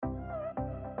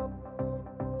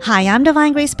Hi, I'm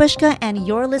Divine Grace Bushka, and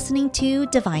you're listening to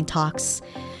Divine Talks.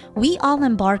 We all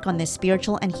embark on this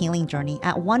spiritual and healing journey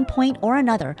at one point or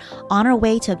another on our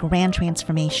way to a grand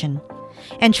transformation.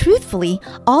 And truthfully,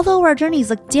 although our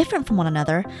journeys look different from one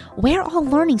another, we're all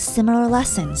learning similar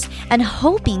lessons and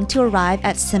hoping to arrive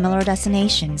at similar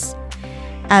destinations.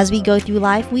 As we go through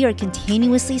life, we are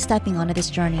continuously stepping onto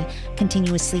this journey,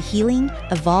 continuously healing,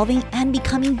 evolving, and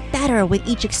becoming better with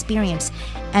each experience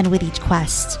and with each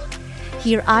quest.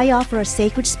 Here, I offer a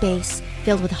sacred space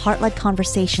filled with heart-led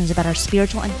conversations about our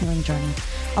spiritual and healing journey,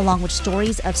 along with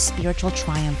stories of spiritual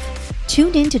triumph.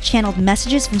 Tune in to channeled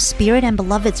messages from spirit and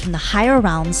beloveds from the higher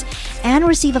realms and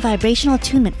receive a vibrational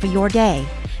attunement for your day.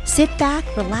 Sit back,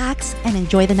 relax, and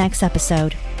enjoy the next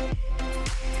episode.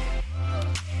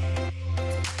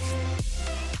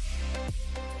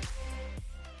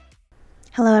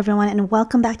 Hello, everyone, and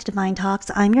welcome back to Divine Talks.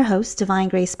 I'm your host, Divine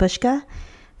Grace Bushka.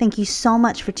 Thank you so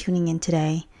much for tuning in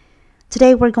today.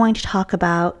 Today, we're going to talk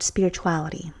about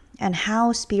spirituality and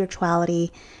how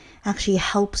spirituality actually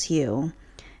helps you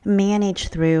manage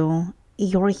through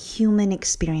your human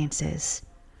experiences.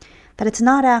 That it's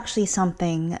not actually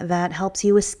something that helps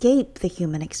you escape the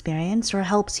human experience or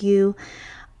helps you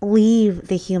leave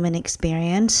the human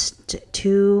experience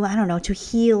to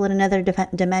heal in another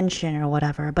dimension or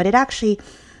whatever. But it actually,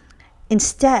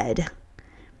 instead,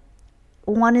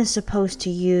 one is supposed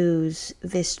to use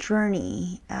this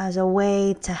journey as a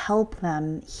way to help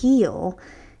them heal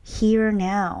here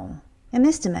now, in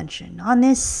this dimension, on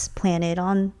this planet,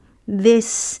 in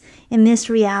this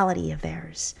reality of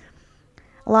theirs.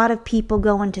 A lot of people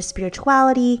go into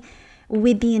spirituality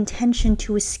with the intention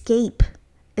to escape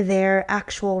their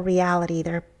actual reality,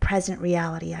 their present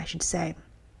reality, I should say.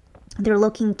 They're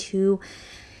looking to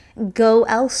go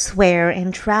elsewhere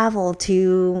and travel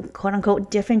to quote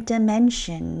unquote different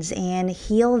dimensions and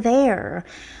heal there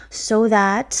so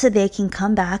that they can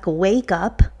come back, wake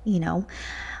up, in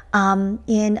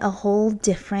a whole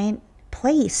different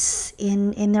place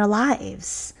in their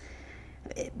lives.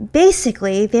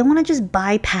 Basically, they want to just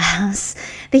bypass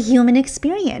the human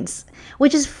experience,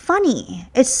 which is funny.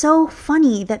 It's so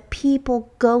funny that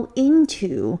people go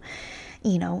into,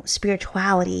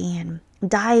 spirituality and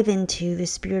dive into the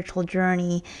spiritual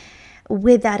journey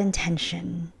with that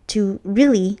intention to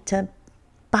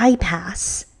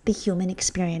bypass the human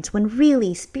experience, when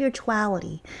really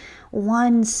spirituality,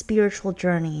 one spiritual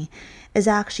journey, is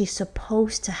actually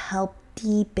supposed to help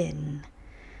deepen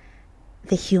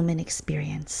the human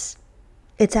experience.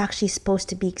 It's actually supposed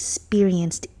to be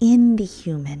experienced in the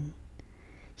human,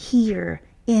 here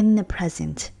in the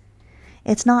present.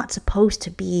 It's not supposed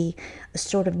to be a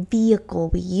sort of vehicle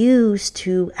we use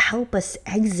to help us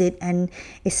exit and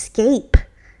escape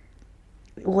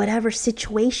whatever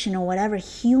situation or whatever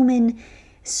human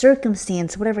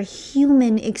circumstance, whatever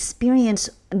human experience,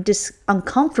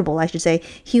 uncomfortable, I should say,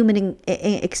 human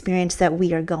experience that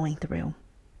we are going through.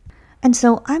 And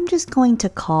so I'm just going to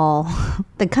call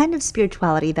the kind of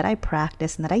spirituality that I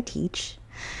practice and that I teach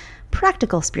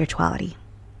practical spirituality.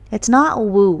 It's not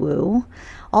woo-woo,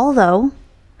 although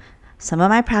some of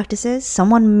my practices,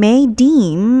 someone may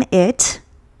deem it,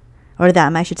 or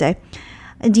them, I should say,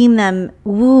 deem them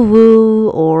woo-woo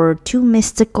or too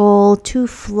mystical, too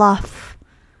fluff.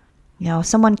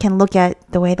 Someone can look at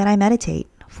the way that I meditate,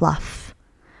 fluff.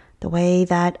 The way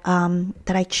that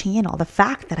I channel, the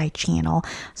fact that I channel,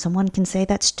 someone can say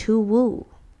that's too woo.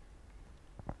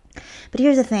 But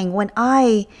here's the thing, when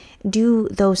I do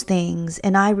those things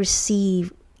and I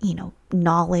receive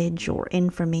knowledge or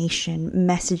information,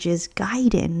 messages,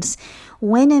 guidance,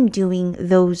 when I'm doing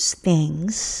those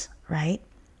things, right,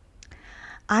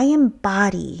 I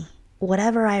embody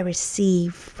whatever I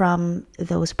receive from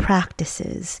those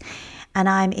practices, and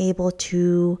I'm able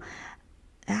to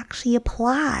actually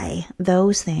apply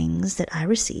those things that I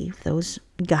receive, those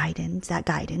guidance,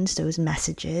 those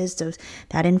messages,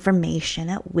 that information,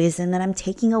 that wisdom that I'm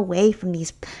taking away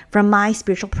from my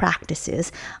spiritual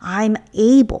practices. I'm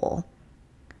able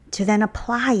to then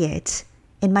apply it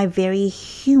in my very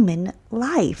human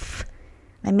life.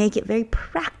 I make it very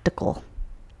practical.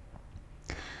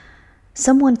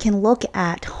 Someone can look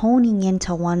at honing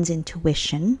into one's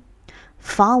intuition,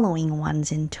 following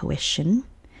one's intuition,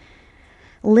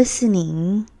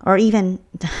 listening, or even,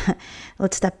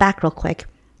 let's step back real quick,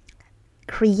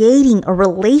 creating a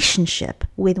relationship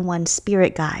with one's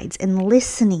spirit guides and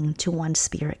listening to one's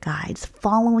spirit guides,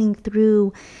 following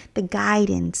through the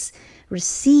guidance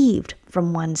received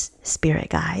from one's spirit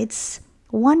guides.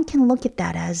 One can look at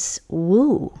that as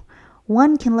woo.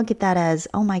 One can look at that as,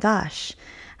 oh my gosh,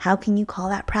 how can you call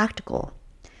that practical?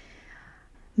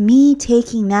 Me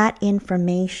taking that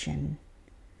information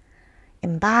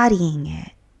embodying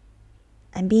it,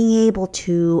 and being able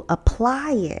to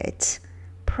apply it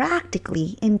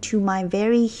practically into my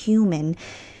very human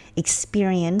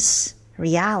experience,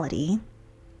 reality,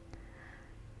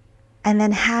 and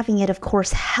then having it, of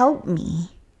course, help me,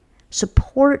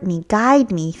 support me,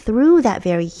 guide me through that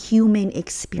very human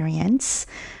experience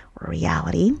or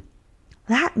reality,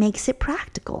 that makes it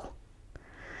practical.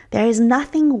 There is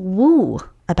nothing woo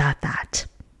about that.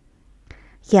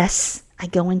 Yes, I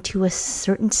go into a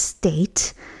certain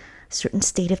state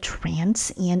of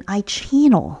trance, and I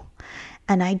channel.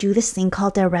 And I do this thing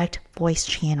called direct voice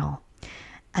channel.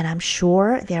 And I'm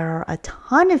sure there are a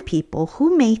ton of people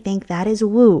who may think that is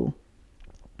woo.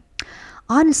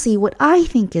 Honestly, what I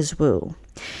think is woo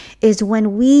is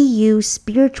when we use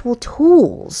spiritual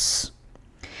tools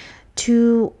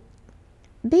to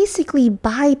basically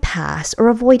bypass or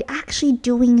avoid actually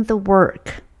doing the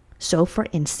work. So, for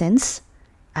instance,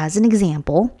 as an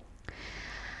example,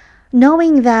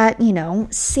 knowing that,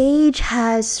 sage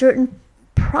has certain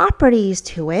properties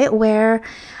to it where,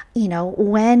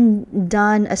 when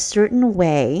done a certain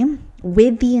way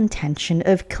with the intention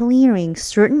of clearing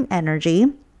certain energy,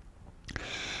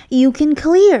 you can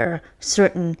clear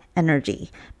certain energy.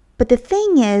 But the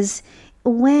thing is,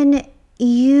 when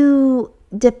you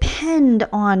depend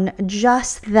on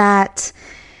just that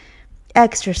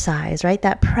exercise, right?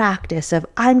 That practice of,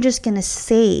 I'm just going to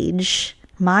sage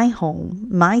my home,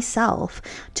 myself,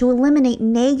 to eliminate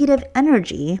negative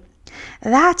energy,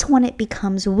 that's when it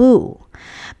becomes woo.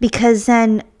 Because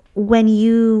then when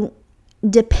you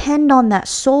depend on that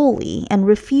solely and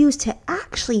refuse to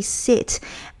actually sit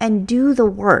and do the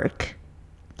work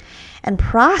and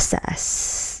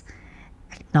process,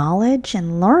 acknowledge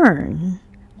and learn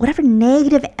whatever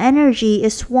negative energy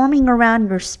is swarming around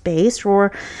your space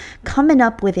or coming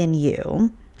up within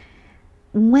you,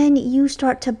 when you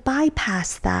start to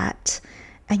bypass that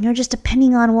and you're just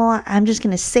depending on, well, I'm just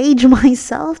going to sage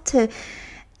myself to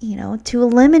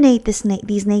eliminate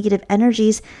these negative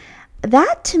energies,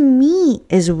 that to me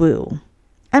is woo.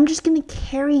 I'm just going to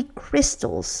carry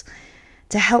crystals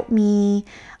to help me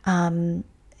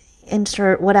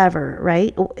insert whatever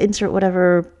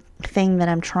thing that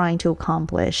I'm trying to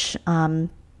accomplish,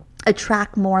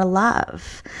 attract more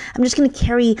love. I'm just going to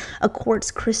carry a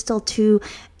quartz crystal to,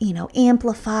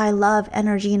 amplify love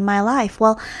energy in my life.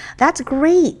 Well, that's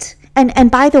great.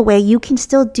 And by the way, you can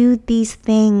still do these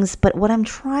things, but what I'm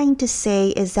trying to say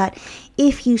is that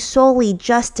if you solely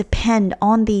just depend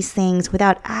on these things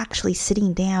without actually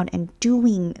sitting down and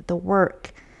doing the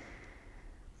work,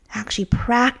 actually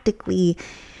practically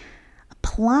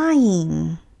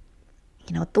applying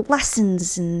the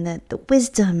lessons and the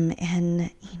wisdom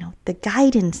and, the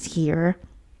guidance here,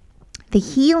 the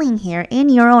healing here in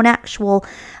your own actual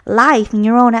life, in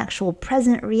your own actual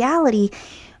present reality,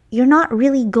 you're not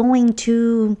really going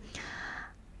to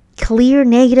clear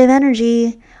negative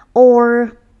energy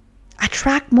or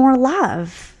attract more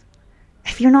love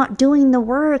if you're not doing the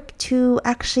work to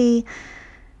actually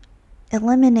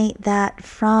eliminate that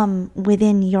from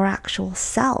within your actual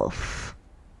self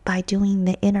by doing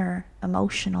the inner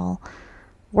emotional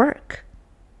work,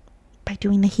 by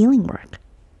doing the healing work.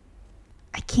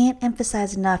 I can't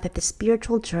emphasize enough that the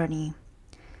spiritual journey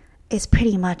is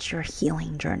pretty much your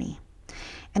healing journey.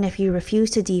 And if you refuse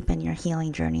to deepen your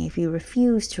healing journey, if you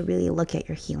refuse to really look at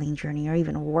your healing journey or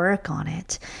even work on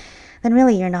it, then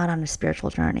really you're not on a spiritual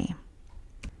journey.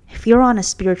 If you're on a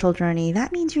spiritual journey,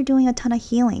 that means you're doing a ton of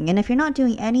healing. And if you're not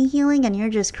doing any healing and you're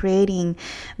just creating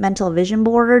mental vision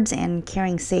boards and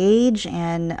carrying sage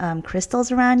and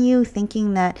crystals around you,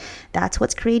 thinking that that's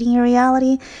what's creating your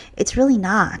reality, it's really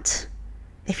not.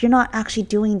 If you're not actually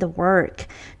doing the work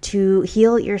to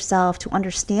heal yourself, to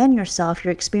understand yourself,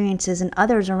 your experiences, and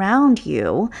others around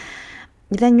you,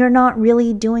 then you're not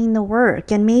really doing the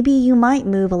work. And maybe you might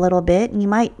move a little bit and you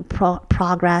might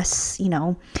progress,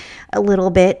 a little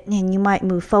bit, and you might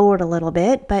move forward a little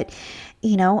bit. But,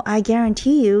 I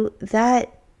guarantee you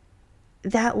that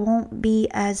won't be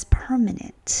as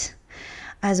permanent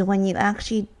as when you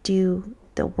actually do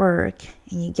the work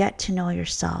and you get to know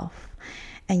yourself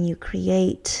and you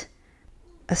create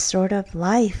a sort of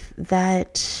life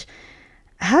that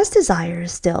has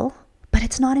desires still, but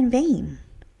it's not in vain.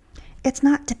 It's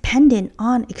not dependent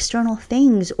on external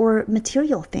things or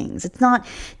material things. It's not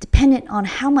dependent on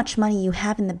how much money you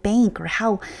have in the bank or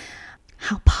how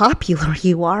popular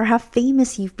you are, how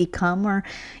famous you've become, or,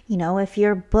 if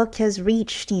your book has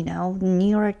reached, New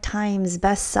York Times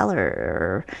bestseller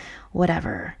or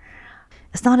whatever.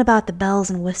 It's not about the bells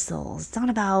and whistles. It's not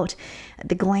about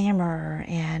the glamour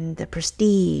and the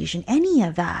prestige and any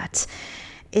of that.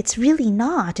 it's really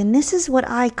not. And this is what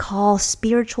I call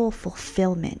spiritual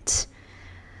fulfillment.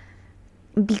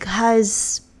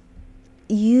 Because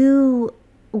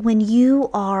when you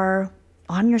are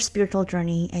on your spiritual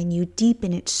journey and you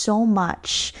deepen it so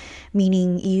much,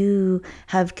 meaning you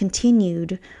have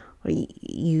continued, or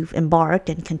you've embarked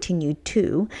and continued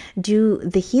to do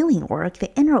the healing work,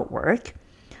 the inner work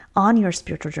on your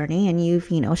spiritual journey, and you've,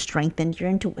 strengthened your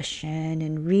intuition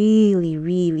and really,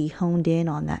 really honed in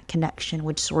on that connection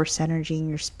with source energy and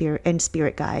your spirit and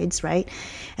spirit guides, right?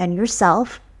 And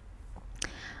yourself,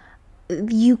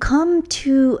 you come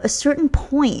to a certain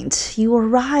point, you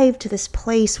arrive to this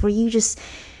place where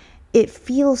it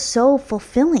feels so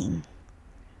fulfilling.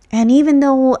 And even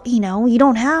though, you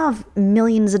don't have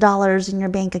millions of dollars in your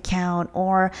bank account,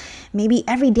 or maybe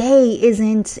every day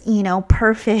isn't,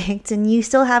 perfect, and you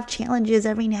still have challenges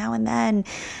every now and then,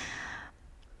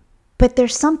 but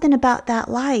there's something about that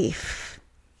life.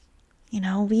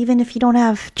 Even if you don't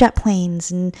have jet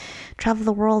planes and travel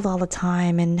the world all the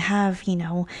time and have,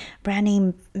 brand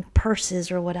name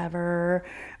purses or whatever,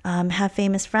 have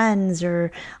famous friends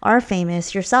or are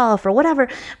famous yourself or whatever.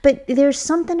 But there's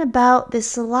something about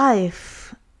this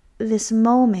life, this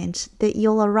moment that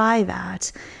you'll arrive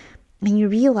at and you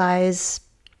realize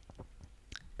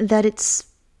that it's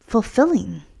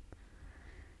fulfilling.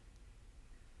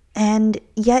 And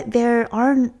yet there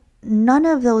aren't none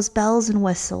of those bells and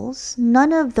whistles,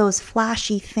 none of those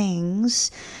flashy things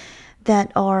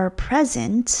that are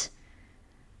present,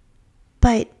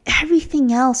 but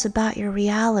everything else about your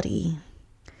reality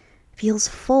feels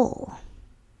full.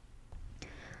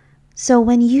 So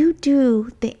when you do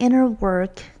the inner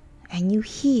work and you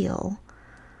heal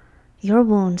your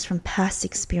wounds from past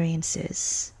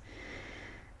experiences,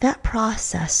 that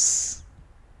process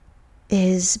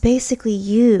is basically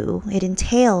it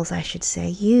entails, I should say,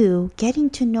 you getting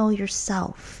to know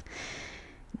yourself,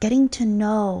 getting to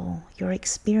know your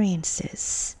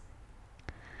experiences.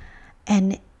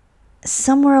 And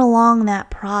somewhere along that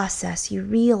process, you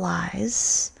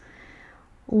realize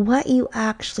what you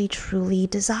actually truly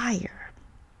desire.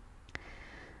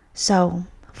 So,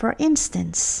 for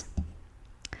instance,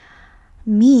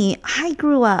 I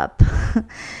grew up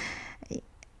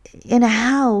in a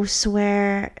house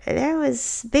where there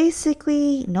was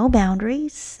basically no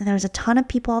boundaries. There was a ton of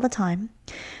people all the time.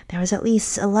 There was at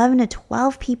least 11 to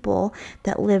 12 people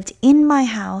that lived in my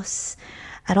house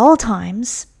at all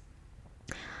times.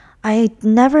 I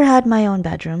never had my own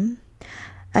bedroom.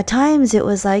 At times it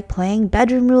was like playing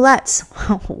bedroom roulettes.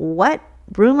 What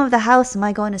room of the house am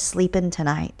I going to sleep in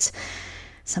tonight?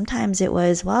 Sometimes it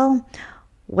was,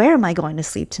 where am I going to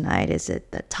sleep tonight? Is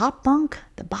it the top bunk,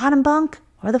 the bottom bunk,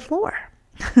 or the floor?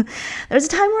 There was a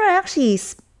time where I actually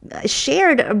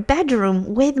shared a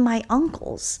bedroom with my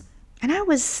uncles, and that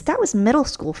was middle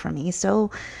school for me, so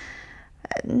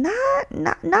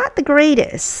not the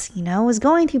greatest. I was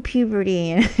going through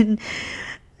puberty and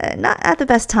not at the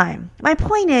best time. My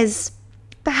point is,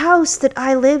 the house that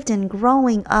I lived in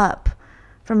growing up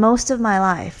for most of my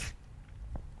life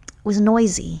was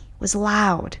noisy, was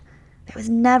loud. There was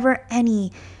never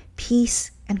any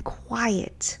peace and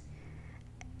quiet.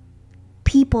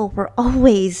 People were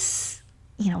always,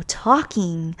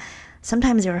 talking.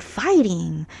 Sometimes they were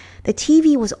fighting. The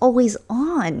TV was always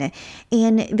on,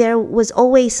 and there was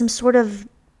always some sort of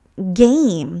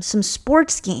game, some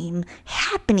sports game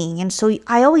happening. And so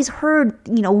I always heard,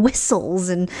 whistles,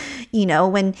 and,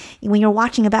 when you're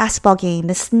watching a basketball game,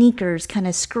 the sneakers kind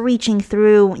of screeching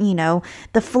through,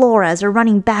 the floor as they're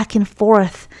running back and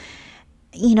forth.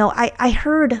 I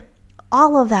heard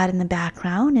all of that in the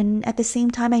background, and at the same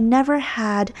time, I never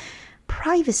had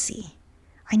privacy.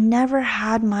 I never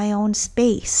had my own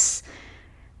space.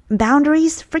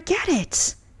 Boundaries, forget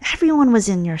it. Everyone was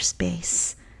in your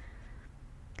space.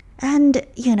 And,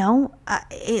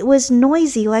 it was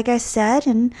noisy, like I said,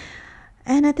 and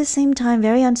at the same time,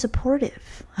 very unsupportive.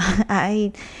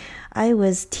 I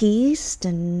was teased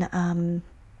and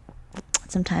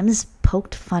sometimes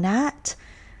poked fun at.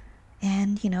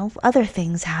 And, other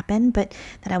things happen, but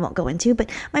that I won't go into. But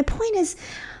my point is,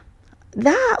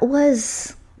 that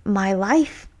was my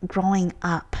life growing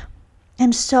up.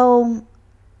 And so,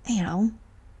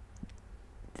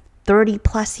 30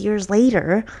 plus years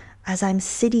later, as I'm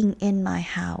sitting in my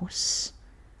house,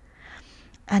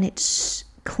 and it's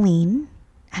clean,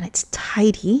 and it's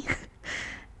tidy,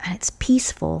 and it's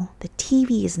peaceful. The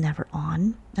TV is never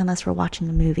on, unless we're watching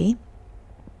a movie.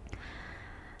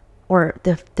 Or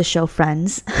the show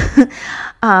Friends,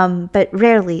 but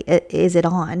rarely is it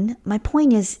on. My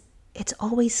point is, it's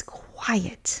always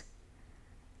quiet,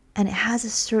 and it has a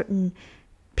certain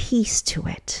peace to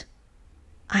it.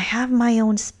 I have my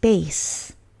own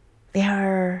space.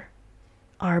 There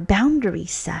are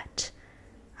boundaries set.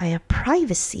 I have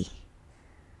privacy.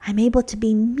 I'm able to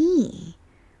be me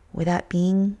without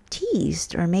being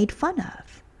teased or made fun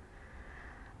of.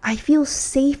 I feel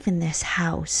safe in this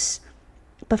house.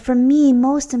 But for me,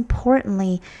 most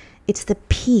importantly, it's the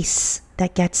peace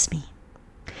that gets me.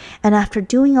 And after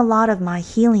doing a lot of my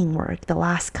healing work the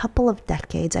last couple of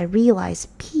decades, I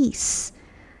realized peace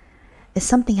is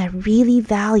something I really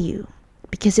value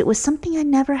because it was something I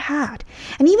never had.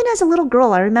 And even as a little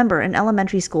girl, I remember in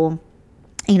elementary school,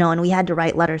 and we had to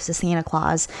write letters to Santa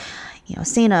Claus.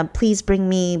 Santa, please bring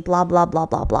me blah, blah, blah,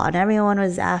 blah, blah. And everyone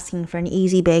was asking for an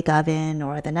easy bake oven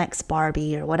or the next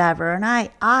Barbie or whatever. And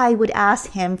I would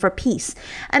ask him for peace.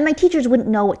 And my teachers wouldn't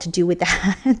know what to do with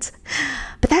that.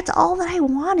 But that's all that I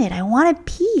wanted. I wanted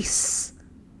peace.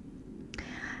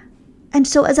 And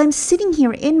so as I'm sitting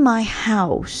here in my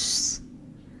house,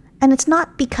 and it's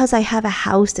not because I have a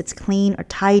house that's clean or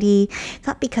tidy. It's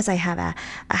not because I have a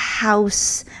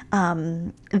house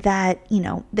that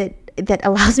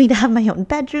allows me to have my own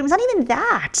bedroom. It's not even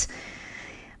that.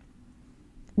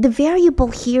 The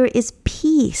variable here is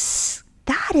peace.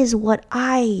 That is what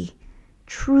I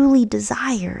truly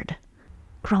desired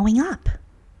growing up.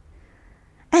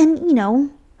 And,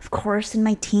 of course, in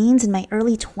my teens, in my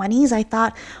early 20s, I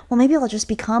thought, well, maybe I'll just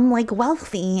become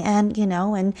wealthy and,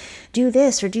 and do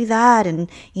this or do that. And,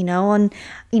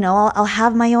 I'll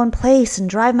have my own place and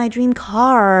drive my dream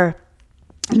car,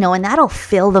 and that'll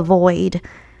fill the void.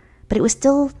 But it was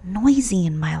still noisy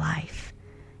in my life.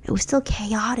 It was still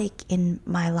chaotic in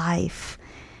my life.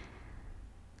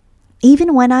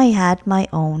 Even when I had my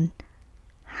own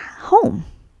home.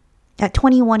 At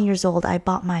 21 years old, I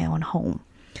bought my own home.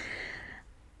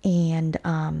 And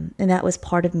that was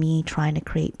part of me trying to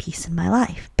create peace in my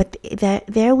life. But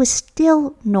there was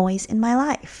still noise in my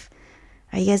life.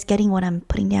 Are you guys getting what I'm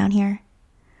putting down here?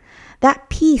 That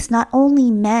peace not only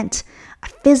meant a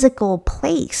physical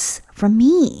place for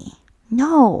me.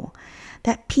 No,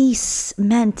 that peace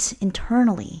meant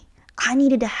internally. I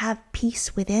needed to have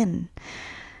peace within.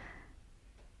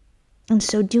 And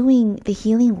so doing the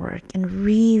healing work and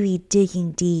really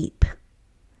digging deep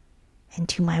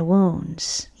into my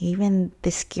wounds, even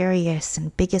the scariest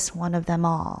and biggest one of them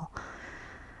all,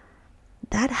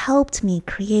 that helped me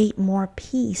create more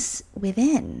peace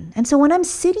within. And so when I'm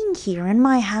sitting here in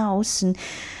my house and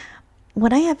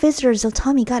when I have visitors, they'll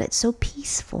tell me, God, it's so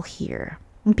peaceful here.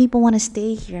 And people want to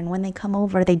stay here. And when they come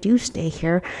over, they do stay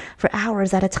here for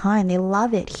hours at a time. They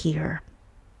love it here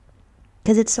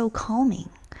because it's so calming.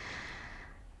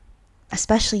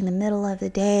 Especially in the middle of the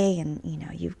day, and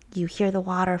you hear the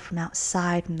water from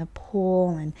outside from the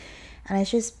pool, and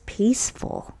it's just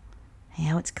peaceful.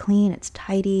 It's clean, it's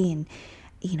tidy, and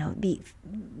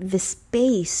the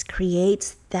space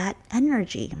creates that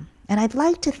energy. And I'd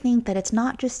like to think that it's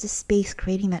not just the space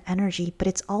creating that energy, but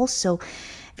it's also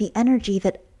the energy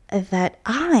that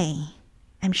I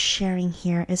am sharing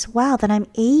here as well, that I'm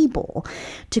able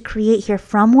to create here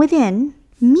from within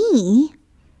me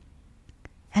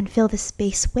and fill the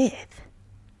space with.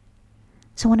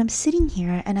 So when I'm sitting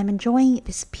here and I'm enjoying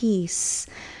this peace,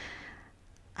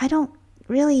 I don't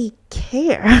really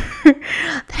care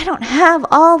that I don't have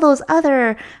all those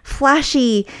other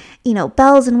flashy,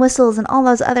 bells and whistles and all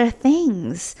those other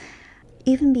things.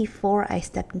 Even before I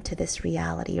stepped into this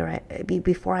reality, or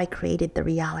before I created the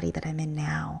reality that I'm in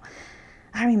now,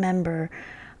 I remember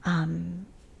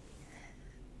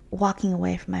walking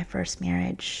away from my first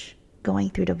marriage,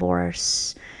 going through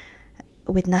divorce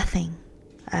with nothing.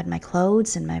 I had my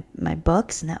clothes and my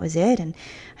books, and that was it. And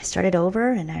I started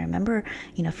over, and I remember,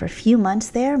 for a few months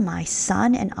there, my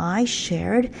son and I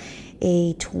shared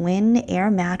a twin air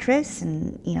mattress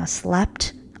and,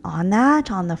 slept on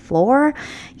the floor,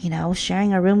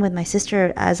 sharing a room with my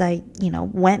sister as I,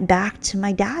 went back to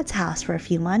my dad's house for a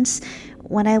few months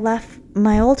when I left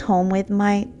my old home with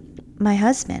my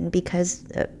husband because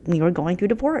we were going through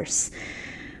divorce.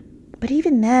 But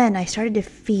even then, I started to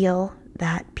feel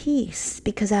that peace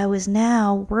because I was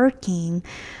now working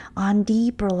on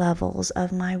deeper levels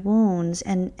of my wounds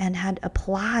and had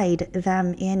applied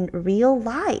them in real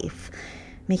life,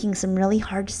 making some really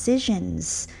hard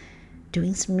decisions,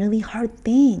 doing some really hard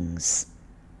things.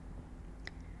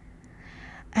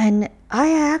 And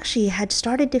I actually had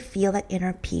started to feel that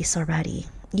inner peace already,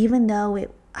 even though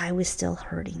I was still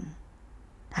hurting.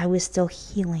 I was still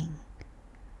healing.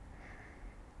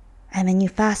 And then you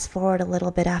fast forward a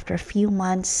little bit, after a few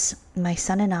months, my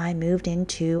son and I moved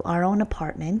into our own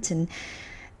apartment. And,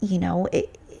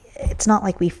 it's not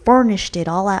like we furnished it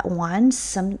all at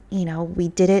once. We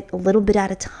did it a little bit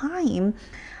at a time.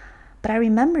 But I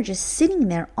remember just sitting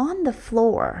there on the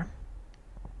floor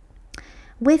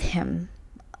with him,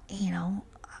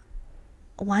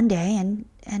 one day,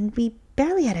 and we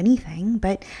barely had anything,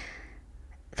 but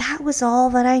that was all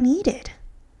that I needed.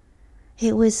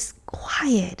 It was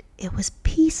quiet, it was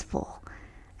peaceful,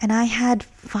 and I had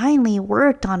finally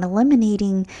worked on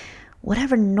eliminating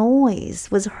whatever noise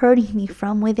was hurting me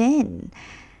from within.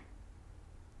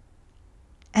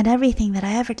 And everything that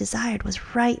I ever desired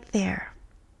was right there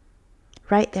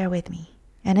with me.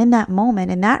 And in that moment,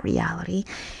 in that reality,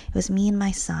 it was me and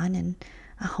my son and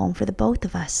a home for the both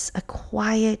of us. A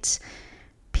quiet,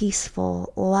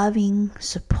 peaceful, loving,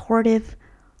 supportive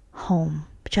home.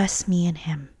 Just me and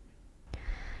him.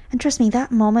 And trust me,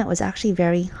 that moment was actually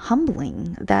very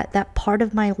humbling. That part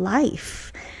of my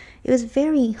life. It was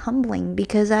very humbling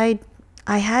because I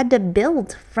had to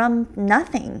build from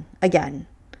nothing again.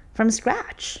 From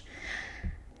scratch.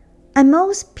 And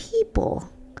most people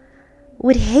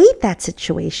would hate that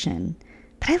situation,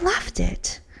 but I loved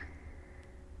it.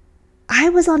 I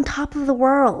was on top of the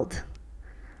world.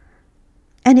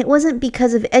 And it wasn't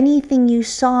because of anything you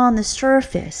saw on the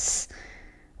surface.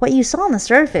 What you saw on the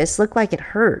surface looked like it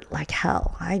hurt like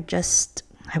hell. I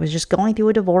was just going through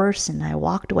a divorce and I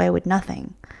walked away with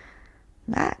nothing.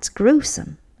 That's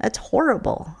gruesome. That's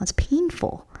horrible. That's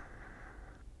painful.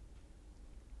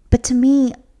 But to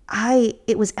me,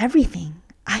 it was everything.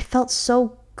 I felt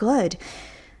so good.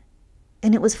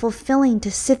 And it was fulfilling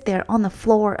to sit there on the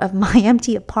floor of my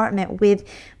empty apartment with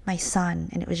my son.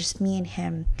 And it was just me and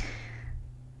him.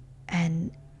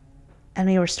 And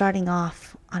we were starting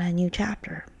off on a new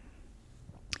chapter.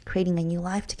 Creating a new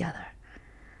life together.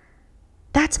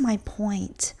 That's my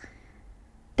point.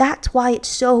 That's why it's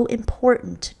so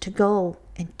important to go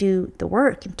and do the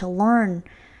work and to learn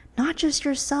not just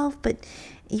yourself, but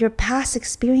your past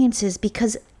experiences,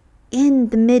 because in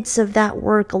the midst of that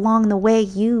work along the way,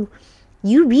 you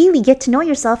really get to know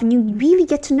yourself and you really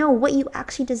get to know what you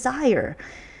actually desire.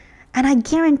 And I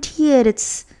guarantee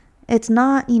it's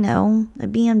not, a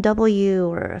BMW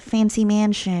or a fancy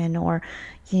mansion or,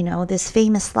 this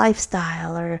famous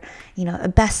lifestyle or, a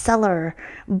bestseller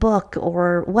book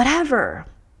or whatever.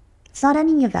 It's not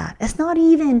any of that. It's not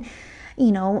even,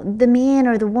 the man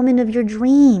or the woman of your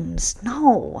dreams.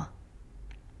 No.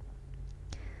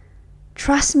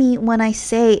 Trust me when I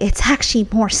say it's actually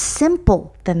more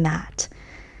simple than that.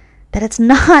 That it's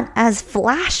not as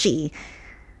flashy.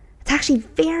 It's actually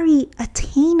very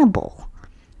attainable.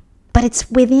 But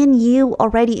it's within you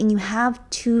already, and you have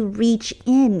to reach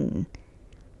in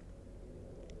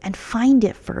and find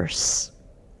it first.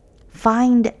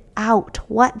 Find out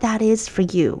what that is for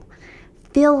you.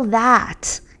 Feel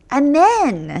that. And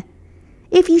then,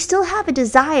 if you still have a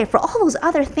desire for all those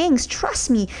other things, trust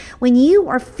me, when you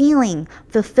are feeling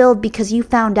fulfilled because you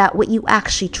found out what you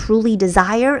actually truly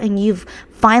desire and you've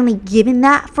finally given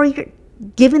that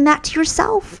to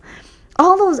yourself,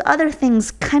 all those other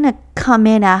things kind of come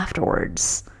in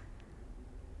afterwards.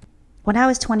 When I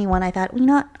was 21, I thought,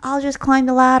 I'll just climb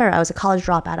the ladder. I was a college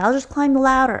dropout. I'll just climb the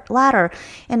ladder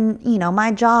and,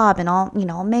 my job, and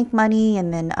I'll make money,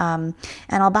 and then, and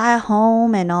I'll buy a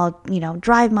home, and I'll,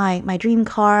 drive my dream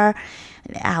car,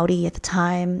 an Audi at the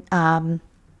time, and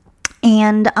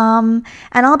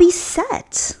I'll be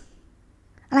set.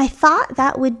 And I thought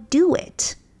that would do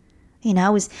it.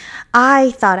 I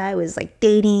thought I was like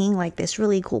dating like this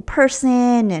really cool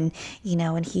person, and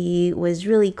and he was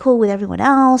really cool with everyone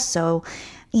else. So,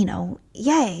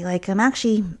 yay, like I'm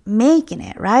actually making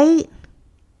it, right?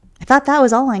 I thought that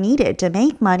was all I needed to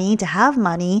make money, to have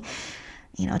money,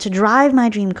 to drive my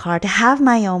dream car, to have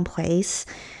my own place,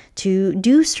 to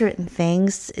do certain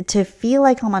things, to feel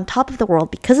like I'm on top of the world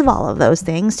because of all of those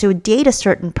things, to date a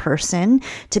certain person,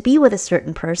 to be with a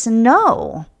certain person.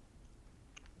 No.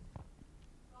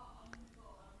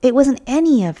 It wasn't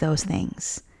any of those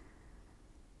things.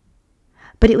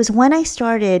 But it was when I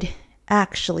started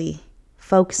actually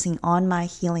focusing on my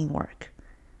healing work.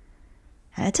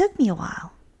 And it took me a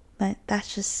while, but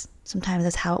sometimes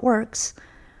that's how it works.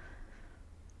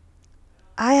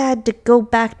 I had to go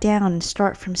back down and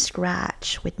start from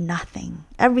scratch with nothing.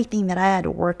 Everything that I had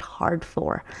worked hard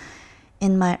for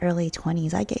in my early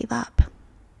 20s, I gave up.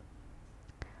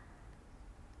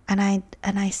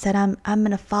 And I said, I'm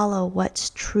going to follow what's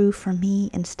true for me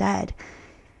instead.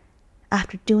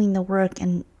 After doing the work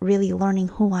and really learning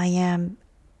who I am,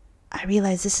 I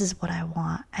realized this is what I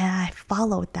want. And I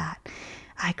followed that.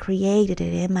 I created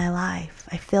it in my life.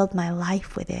 I filled my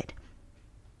life with it.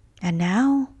 And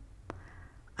now,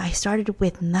 I started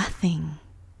with nothing.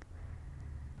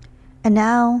 And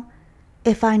now,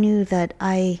 if I knew that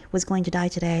I was going to die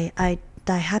today, I'd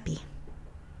die happy.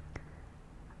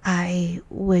 I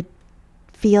would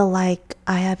feel like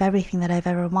I have everything that I've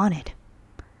ever wanted.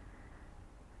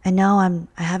 know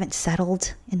I haven't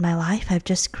settled in my life. I've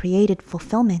just created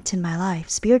fulfillment in my life,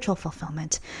 spiritual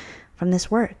fulfillment from this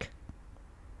work.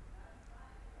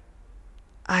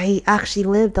 I actually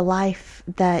lived the life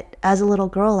that as a little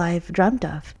girl I've dreamt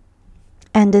of.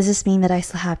 And does this mean that I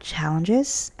still have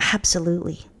challenges?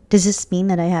 Absolutely. Does this mean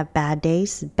that I have bad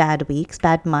days, bad weeks,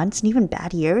 bad months, and even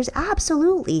bad years?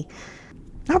 Absolutely.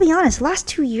 I'll be honest, the last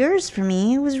 2 years for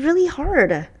me, it was really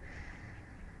hard.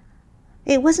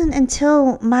 It wasn't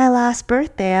until my last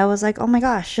birthday I was like, oh my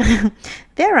gosh,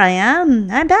 there I am,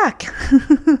 I'm back.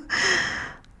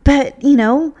 But,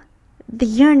 the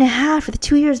year and a half or the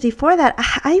 2 years before that,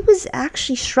 I was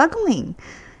actually struggling.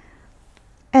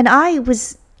 And I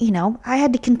was, I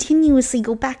had to continuously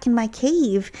go back in my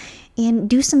cave and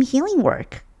do some healing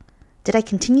work. Did I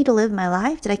continue to live my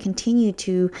life? Did I continue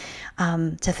to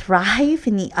thrive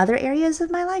in the other areas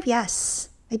of my life? Yes,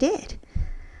 I did.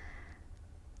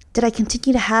 Did I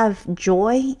continue to have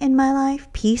joy in my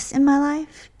life, peace in my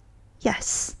life?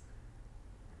 Yes.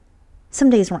 Some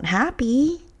days weren't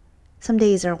happy. Some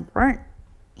days there weren't,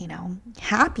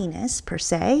 happiness per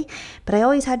se, but I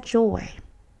always had joy.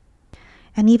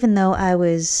 And even though I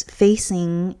was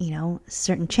facing,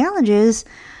 certain challenges,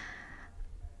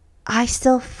 I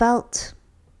still felt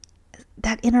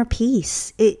that inner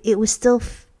peace. It was still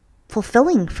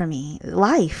fulfilling for me,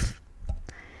 life.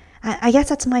 I guess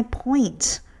that's my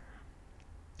point.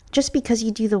 Just because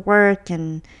you do the work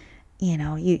and,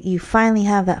 you finally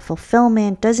have that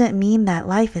fulfillment doesn't mean that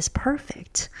life is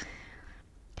perfect.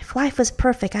 If life was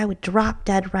perfect, I would drop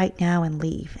dead right now and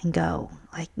leave and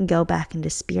go back into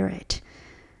spirit,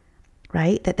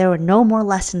 right? That there were no more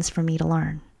lessons for me to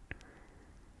learn.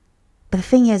 But the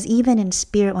thing is, even in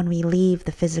spirit, when we leave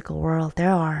the physical world,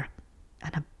 there are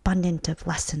an abundance of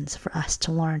lessons for us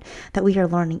to learn that we are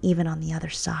learning even on the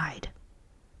other side.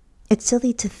 It's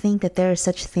silly to think that there is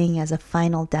such thing as a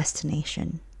final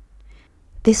destination.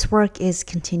 This work is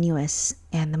continuous,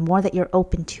 and the more that you're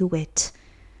open to it,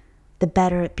 the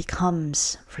better it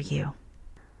becomes for you.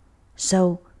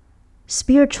 So,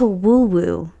 spiritual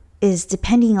woo-woo is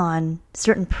depending on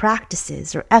certain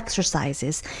practices or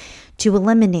exercises to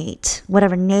eliminate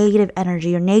whatever negative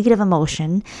energy or negative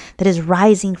emotion that is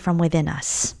rising from within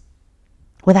us,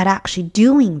 without actually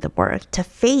doing the work to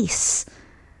face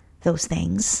those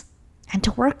things and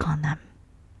to work on them,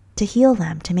 to heal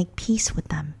them, to make peace with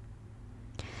them.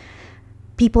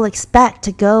 People expect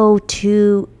to go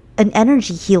to an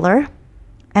energy healer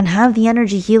and have the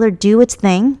energy healer do its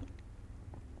thing,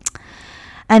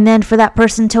 and then for that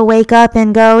person to wake up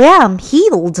and go, yeah, I'm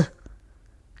healed.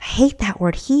 I hate that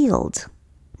word, healed.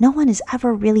 No one is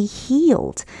ever really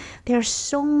healed. There are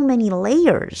so many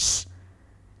layers,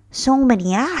 so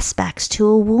many aspects to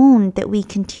a wound that we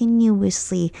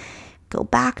continuously go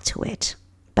back to it.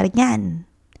 But again,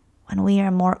 when we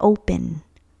are more open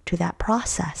to that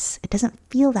process, it doesn't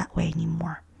feel that way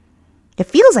anymore. It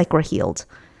feels like we're healed,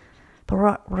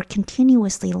 but we're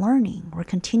continuously learning. We're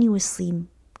continuously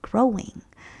growing.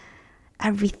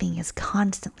 Everything is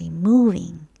constantly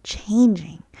moving,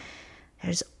 changing.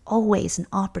 There's always an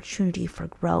opportunity for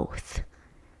growth,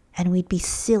 and we'd be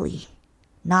silly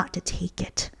not to take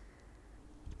it.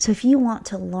 So if you want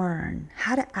to learn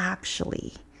how to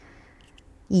actually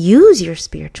use your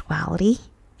spirituality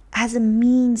as a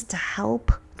means to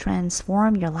help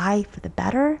transform your life for the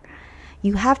better,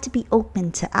 you have to be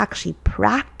open to actually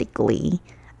practically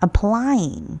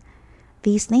applying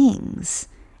these things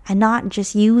and not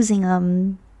just using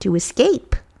them to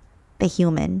escape the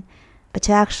human, but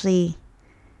to actually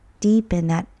deepen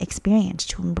that experience,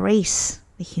 to embrace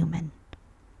the human.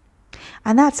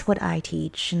 And that's what I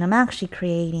teach. And I'm actually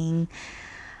creating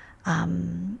a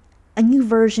new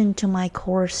version to my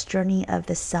course, Journey of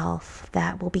the Self,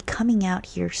 that will be coming out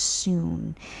here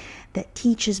soon, that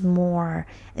teaches more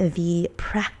the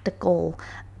practical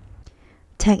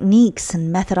techniques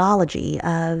and methodology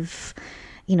of,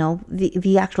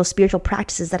 the actual spiritual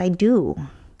practices that I do.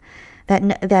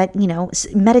 That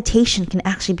meditation can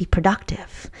actually be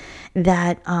productive.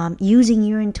 That using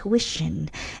your intuition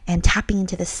and tapping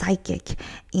into the psychic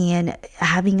and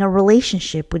having a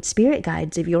relationship with spirit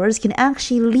guides of yours can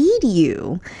actually lead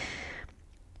you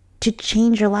to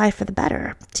change your life for the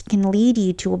better. It can lead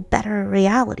you to a better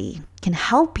reality, can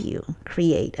help you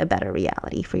create a better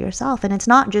reality for yourself. And it's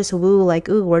not just woo, like,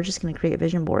 ooh, we're just going to create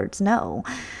vision boards. No,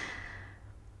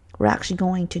 we're actually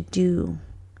going to do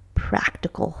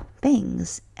practical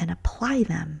things and apply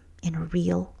them in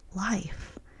real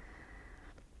life.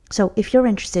 So if you're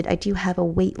interested, I do have a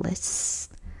wait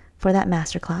list for that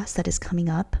masterclass that is coming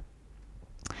up.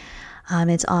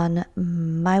 It's on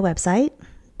my website,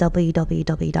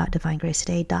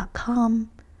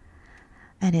 www.divinegracetoday.com.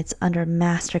 and it's under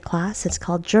Masterclass. It's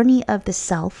called Journey of the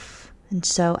Self. And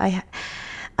so I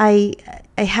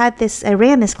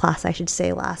ran this class, I should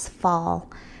say, last fall,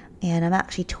 and I'm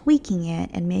actually tweaking it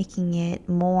and making it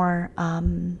more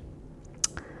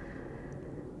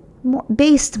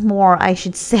based more, I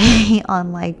should say,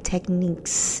 on like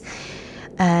techniques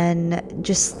and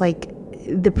just like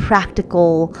the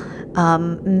practical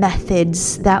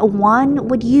methods that one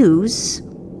would use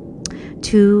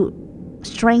to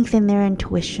strengthen their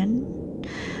intuition,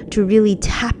 to really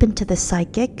tap into the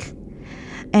psychic,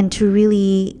 and to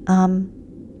really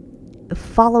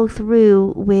follow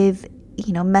through with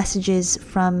messages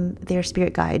from their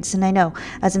spirit guides. And I know,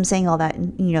 as I'm saying all that,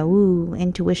 woo,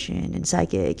 intuition and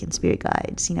psychic and spirit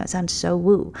guides, it sounds so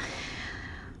woo.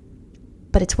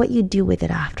 But it's what you do with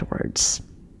it afterwards.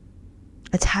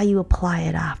 It's how you apply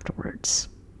it afterwards.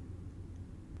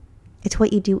 It's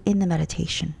what you do in the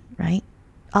meditation, right?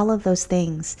 All of those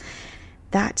things,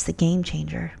 that's the game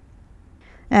changer.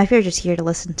 Now, if you're just here to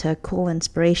listen to cool,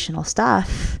 inspirational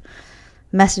stuff,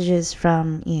 messages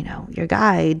from, your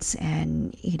guides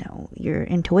and, your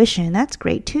intuition, that's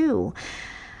great too.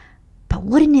 But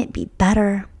wouldn't it be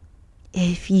better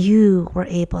if you were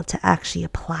able to actually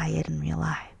apply it in real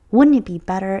life? Wouldn't it be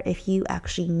better if you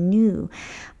actually knew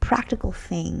practical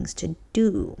things to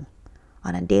do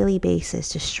on a daily basis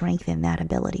to strengthen that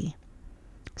ability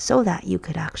so that you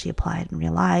could actually apply it in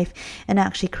real life and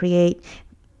actually create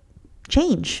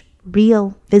change,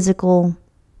 real physical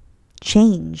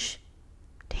change,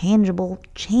 tangible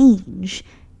change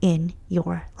in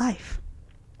your life?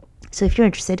 So if you're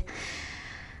interested,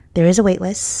 there is a wait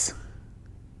list.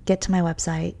 Get to my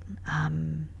website.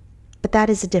 But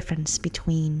that is the difference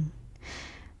between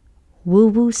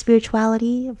woo-woo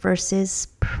spirituality versus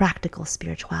practical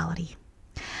spirituality.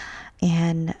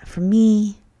 And for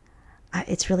me,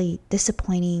 it's really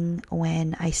disappointing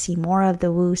when I see more of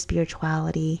the woo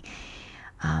spirituality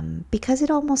because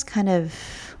it almost kind of,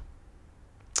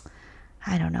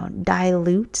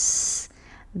 dilutes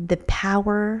the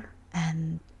power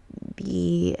and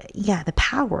the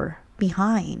power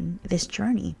behind this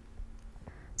journey.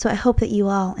 So I hope that you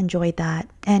all enjoyed that.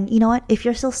 And you know what? If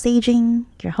you're still staging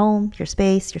your home, your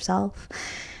space, yourself,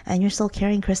 and you're still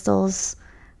carrying crystals,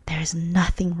 there's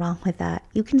nothing wrong with that.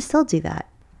 You can still do that.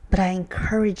 But I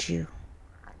encourage you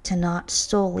to not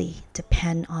solely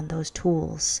depend on those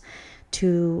tools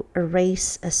to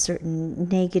erase a certain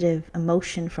negative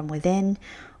emotion from within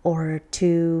or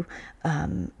to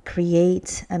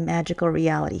create a magical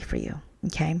reality for you,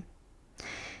 okay?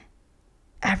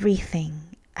 Everything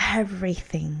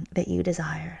that you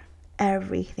desire,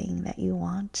 everything that you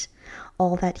want,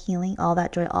 all that healing, all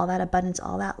that joy, all that abundance,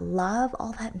 all that love,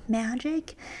 all that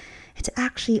magic, it's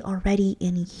actually already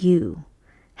in you.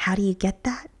 How do you get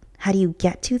that? How do you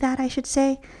get to that, I should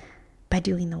say? By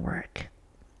doing the work.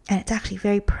 And it's actually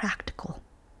very practical.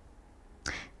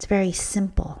 It's very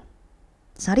simple.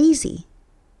 It's not easy.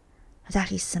 It's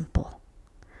actually simple.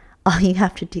 All you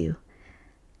have to do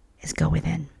is go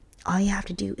within. All you have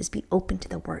to do is be open to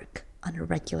the work on a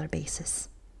regular basis.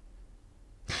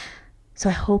 So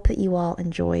I hope that you all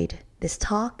enjoyed this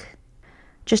talk.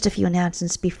 Just a few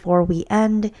announcements before we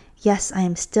end. Yes, I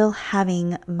am still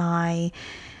having my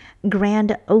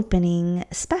grand opening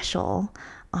special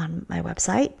on my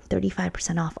website.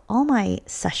 35% off all my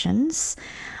sessions,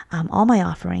 all my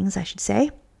offerings, I should say,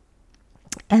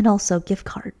 and also gift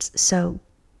cards. So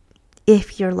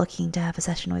if you're looking to have a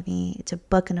session with me, to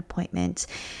book an appointment,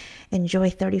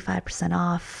 enjoy 35%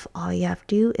 off, all you have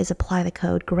to do is apply the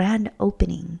code grand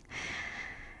opening.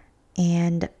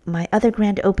 And my other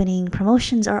grand opening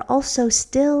promotions are also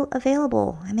still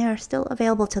available, and they are still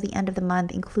available till the end of the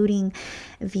month, including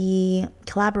the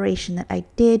collaboration that I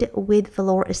did with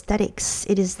Velour Aesthetics.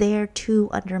 It is there too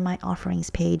under my offerings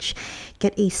page.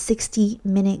 Get a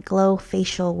 60-minute glow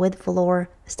facial with Velour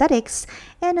Aesthetics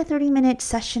and a 30-minute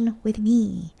session with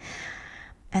me.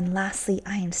 And lastly,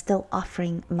 I am still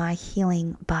offering my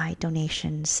healing by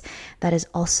donations. That is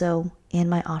also in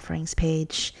my offerings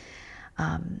page.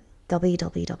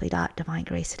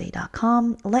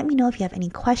 www.divinegracetoday.com. Let me know if you have any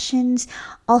questions.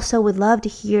 Also, would love to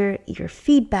hear your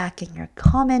feedback and your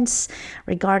comments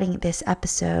regarding this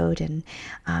episode, and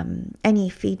any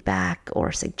feedback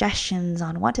or suggestions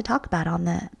on what to talk about on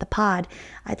the pod.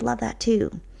 I'd love that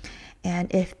too. And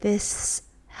if this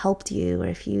helped you, or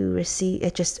if you receive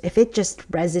it, if it just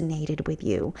resonated with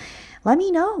you, let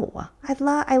me know. I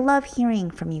love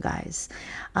hearing from you guys.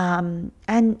 And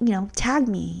tag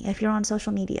me if you're on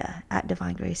social media at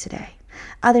Divine Grace Today.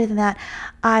 Other than that,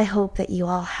 I hope that you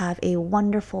all have a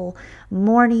wonderful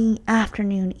morning,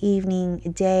 afternoon, evening,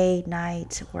 day,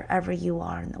 night, wherever you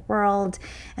are in the world.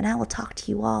 And I will talk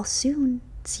to you all soon.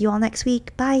 See you all next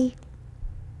week. Bye.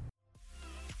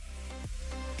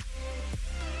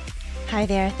 Hi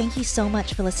there. Thank you so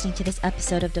much for listening to this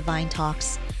episode of Divine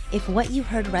Talks. If what you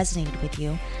heard resonated with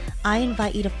you, I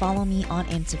invite you to follow me on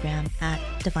Instagram at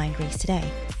Divine Grace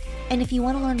Today. And if you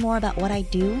want to learn more about what I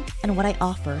do and what I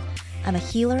offer, I'm a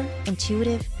healer,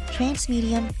 intuitive, trance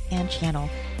medium, and channel,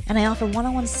 and I offer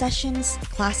one-on-one sessions,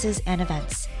 classes, and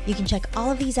events. You can check all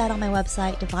of these out on my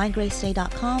website,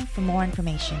 divinegracetoday.com, for more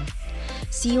information.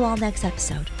 See you all next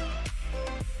episode.